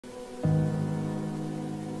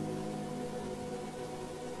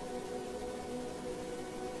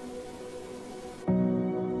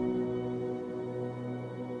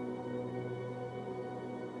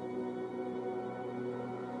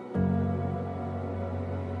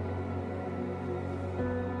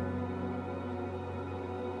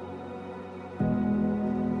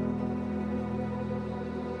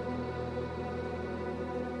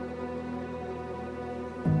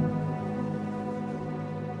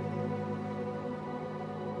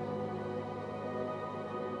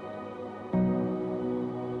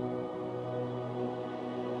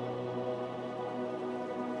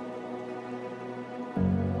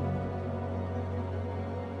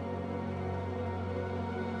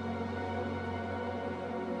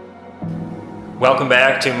Welcome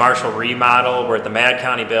back to Marshall Remodel. We're at the Mad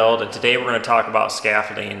County Build, and today we're going to talk about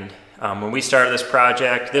scaffolding. When we started this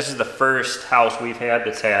project, this is the first house we've had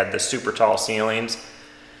that's had the super tall ceilings.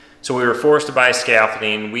 So we were forced to buy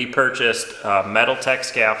scaffolding. We purchased Metaltech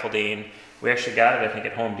scaffolding. We actually got it, I think,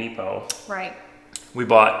 at Home Depot. Right. We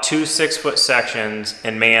bought 2 6-foot sections,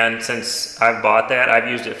 and man, since I've bought that, I've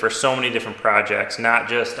used it for so many different projects, not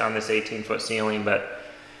just on this 18-foot ceiling, but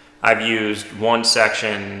I've used one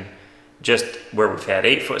section just where we've had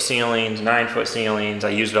 8-foot ceilings, 9-foot ceilings.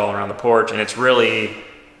 I used it all around the porch, and it's really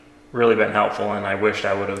been helpful, and I wished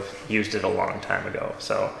I would have used it a long time ago.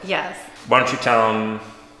 So yes. Why don't you tell them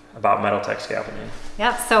about Metaltech scaffolding?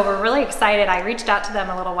 Yep, so we're really excited. I reached out to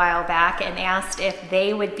them a little while back and asked if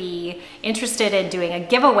they would be interested in doing a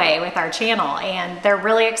giveaway with our channel, and they're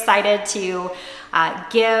really excited to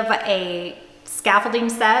give a scaffolding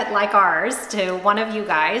set like ours to one of you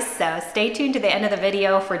guys. So stay tuned to the end of the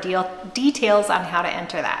video for details on how to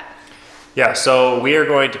enter that. Yeah, so we are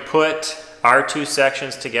going to put our 2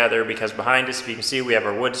 sections together because behind us, if you can see, we have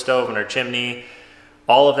our wood stove and our chimney.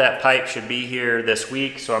 All of that pipe should be here this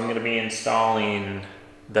week, so I'm going to be installing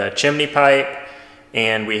the chimney pipe,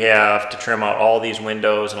 and we have to trim out all these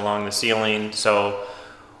windows and along the ceiling. So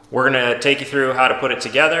we're going to take you through how to put it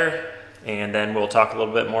together, and then we'll talk a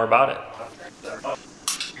little bit more about it.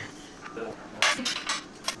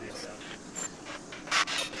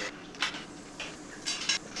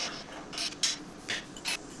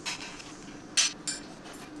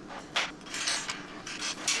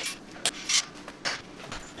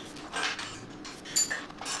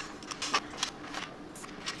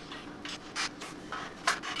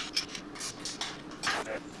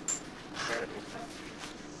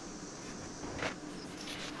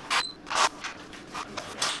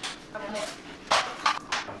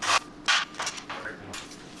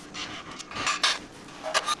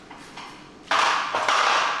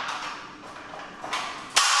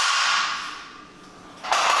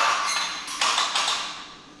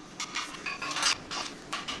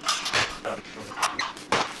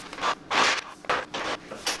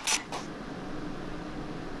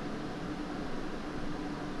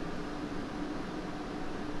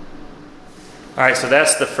 All right, so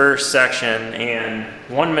that's the first section, and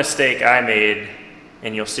one mistake I made,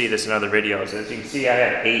 and you'll see this in other videos, as you can see I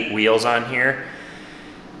have 8 wheels on here,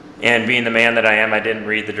 and being the man that I am, I didn't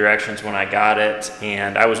read the directions when I got it,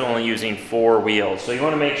 and I was only using 4 wheels. So you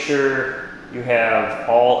want to make sure you have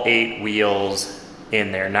all 8 wheels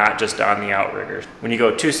in there, not just on the outriggers. When you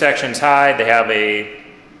go 2 sections high, they have a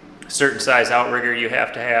certain size outrigger you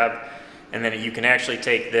have to have, and then you can actually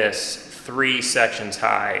take this 3 sections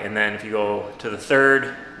high, and then if you go to the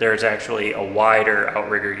 3rd, there's actually a wider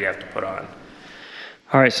outrigger you have to put on.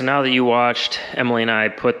 All right, so now that you watched Emily and I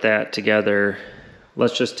put that together,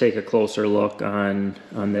 let's just take a closer look on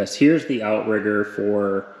this. Here's the outrigger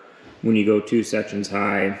for when you go 2 sections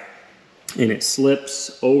high, and it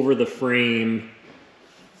slips over the frame,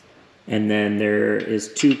 and then there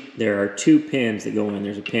are 2 pins that go in.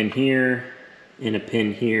 There's a pin here and a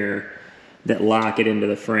pin here that lock it into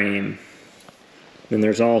the frame. Then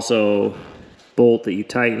there's also a bolt that you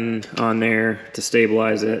tighten on there to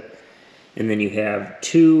stabilize it. And then you have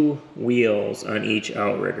 2 wheels on each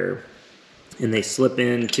outrigger. And they slip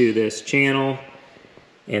into this channel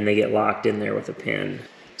and they get locked in there with a pin.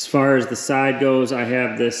 As far as the side goes, I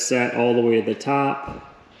have this set all the way to the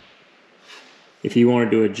top. If you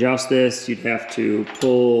wanted to adjust this, you'd have to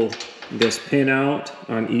pull this pin out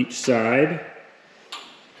on each side.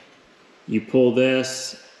 You pull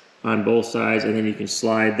this on both sides, and then you can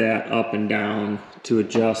slide that up and down to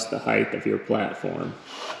adjust the height of your platform.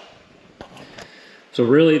 So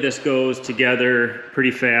really this goes together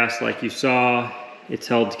pretty fast. Like you saw, it's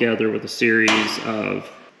held together with a series of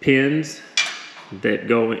pins that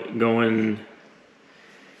go in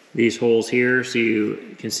these holes here. So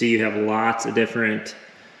you can see you have lots of different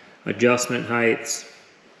adjustment heights.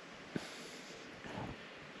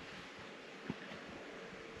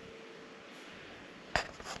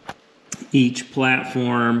 Each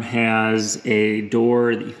platform has a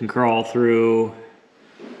door that you can crawl through,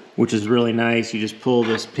 which is really nice. You just pull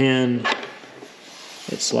this pin,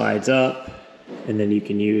 it slides up, and then you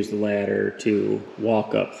can use the ladder to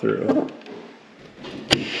walk up through.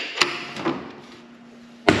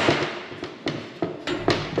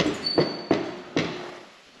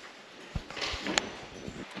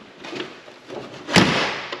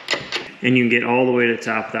 And you can get all the way to the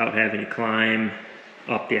top without having to climb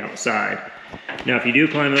up the outside. Now if you do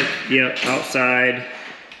climb up the outside,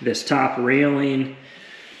 this top railing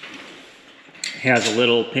has a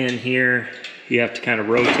little pin here. You have to kind of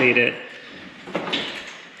rotate it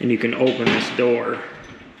and you can open this door.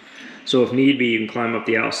 So if need be, you can climb up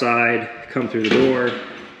the outside, come through the door,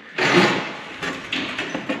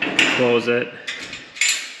 close it,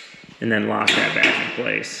 and then lock that back in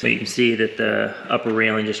place. So you can see that the upper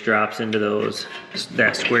railing just drops into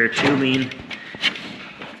that square tubing.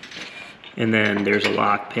 And then there's a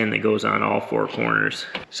lock pin that goes on all 4 corners.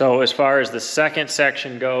 So as far as the second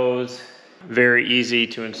section goes, very easy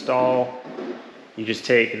to install. You just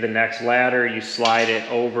take the next ladder, you slide it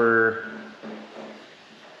over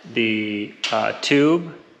the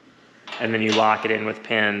tube, and then you lock it in with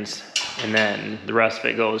pins. And then the rest of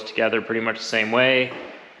it goes together pretty much the same way.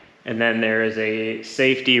 And then there is a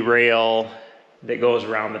safety rail that goes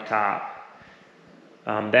around the top.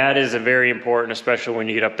 That is very important, especially when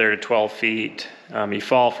you get up there to 12 feet. You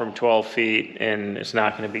fall from 12 feet and it's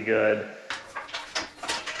not going to be good.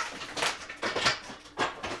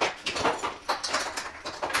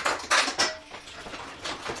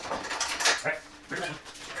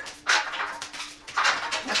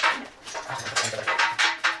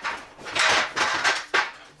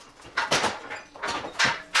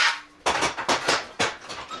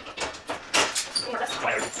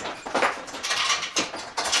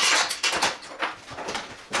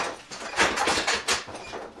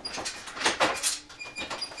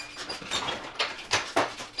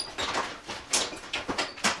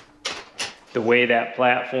 The way that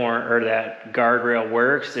platform or that guardrail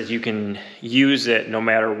works is you can use it no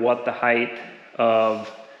matter what the height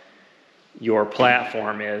of your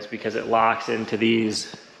platform is, because it locks into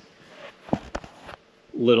these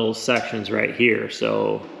little sections right here.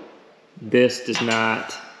 So this does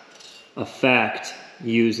not affect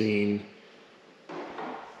using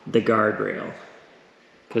the guardrail,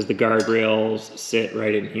 because the guardrails sit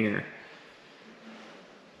right in here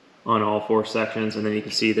on all 4 sections, and then you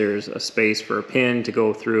can see there's a space for a pin to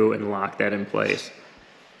go through and lock that in place.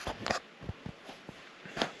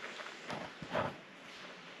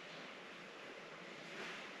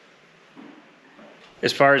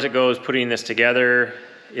 As far as it goes putting this together,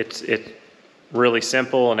 it's really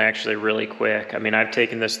simple and actually really quick. I mean, I've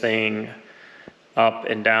taken this thing up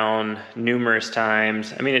and down numerous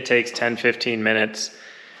times. I mean, it takes 10-15 minutes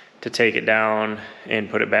to take it down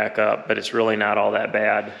and put it back up, but it's really not all that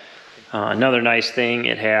bad. Another nice thing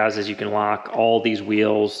it has is you can lock all these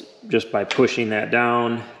wheels just by pushing that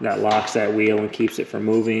down. That locks that wheel and keeps it from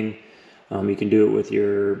moving. You can do it with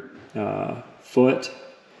your foot,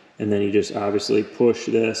 and then you just obviously push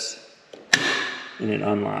this and it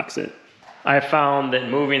unlocks it. I found that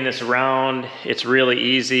moving this around, it's really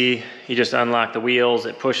easy. You just unlock the wheels,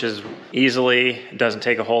 it pushes easily. It doesn't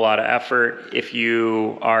take a whole lot of effort. If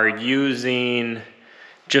you are using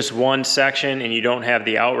just one section and you don't have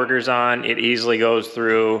the outriggers on, it easily goes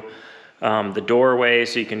through the doorway,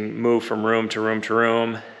 so you can move from room to room to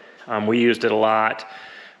room. We used it a lot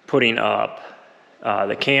putting up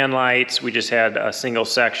the can lights. We just had a single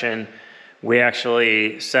section. We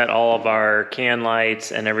actually set all of our can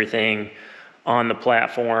lights and everything on the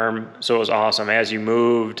platform, so it was awesome. As you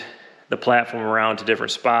moved the platform around to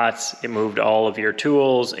different spots, it moved all of your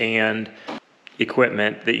tools and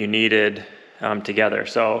equipment that you needed together.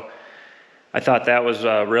 So I thought that was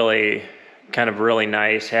really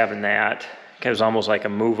nice having that. It was almost like a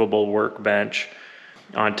movable workbench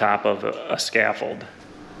on top of a scaffold.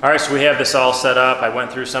 All right, so we have this all set up. I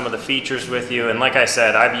went through some of the features with you, and like I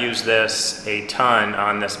said, I've used this a ton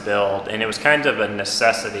on this build, and it was kind of a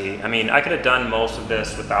necessity. I mean, I could have done most of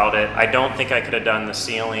this without it. I don't think I could have done the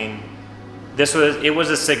ceiling. It was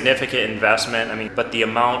a significant investment, I mean, but the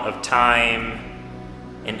amount of time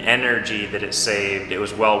and energy that it saved, it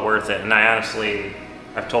was well worth it. And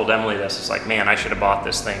I've told Emily this, it's like, man, I should have bought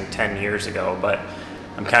this thing 10 years ago, but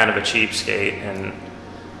I'm kind of a cheapskate, and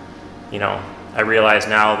you know, I realize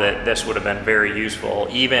now that this would have been very useful.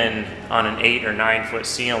 Even on an 8 or 9 foot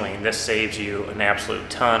ceiling, this saves you an absolute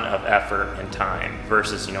ton of effort and time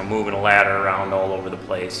versus, you know, moving a ladder around all over the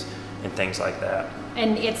place and things like that.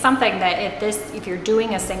 And it's something that if you're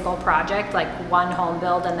doing a single project, like one home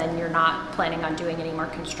build, and then you're not planning on doing any more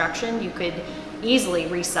construction, you could easily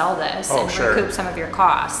resell this and recoup some of your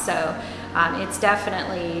costs. So it's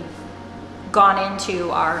definitely gone into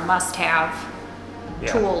our must-have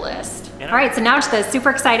tool list. All right, so now to the super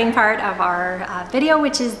exciting part of our video,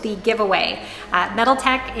 which is the giveaway.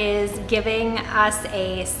 Metaltech is giving us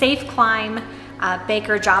a Safe Climb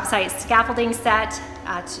Baker job site scaffolding set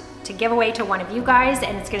to give away to one of you guys,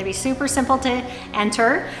 and it's going to be super simple to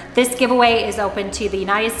enter. This giveaway is open to the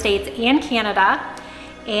United States and Canada,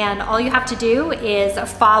 and all you have to do is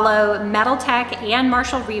follow Metaltech and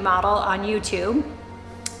Marshall Remodel on YouTube.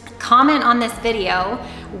 comment on this video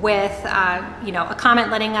with you know, a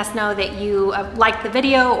comment letting us know that you liked the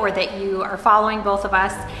video or that you are following both of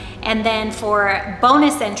us. And then for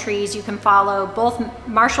bonus entries, you can follow both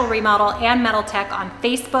Marshall Remodel and Metaltech on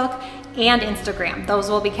Facebook and Instagram. Those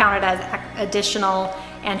will be counted as additional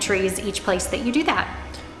entries each place that you do that.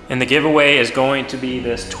 And the giveaway is going to be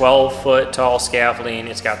this 12-foot tall scaffolding.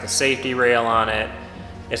 It's got the safety rail on it.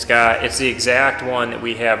 It's the exact one that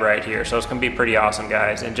we have right here. So it's gonna be pretty awesome,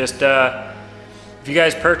 guys. And just, if you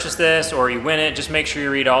guys purchase this or you win it, just make sure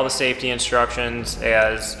you read all the safety instructions.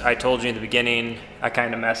 As I told you in the beginning, I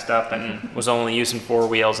kind of messed up and was only using 4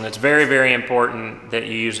 wheels, and it's very, very important that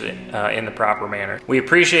you use it in the proper manner. We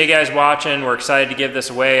appreciate you guys watching. We're excited to give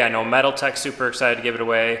this away. I know Metaltech's super excited to give it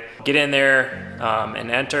away. Get in there and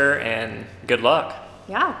enter, and good luck.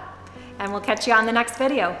 Yeah, and we'll catch you on the next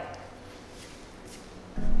video.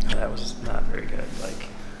 That was not very good, like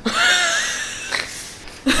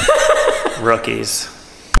rookies.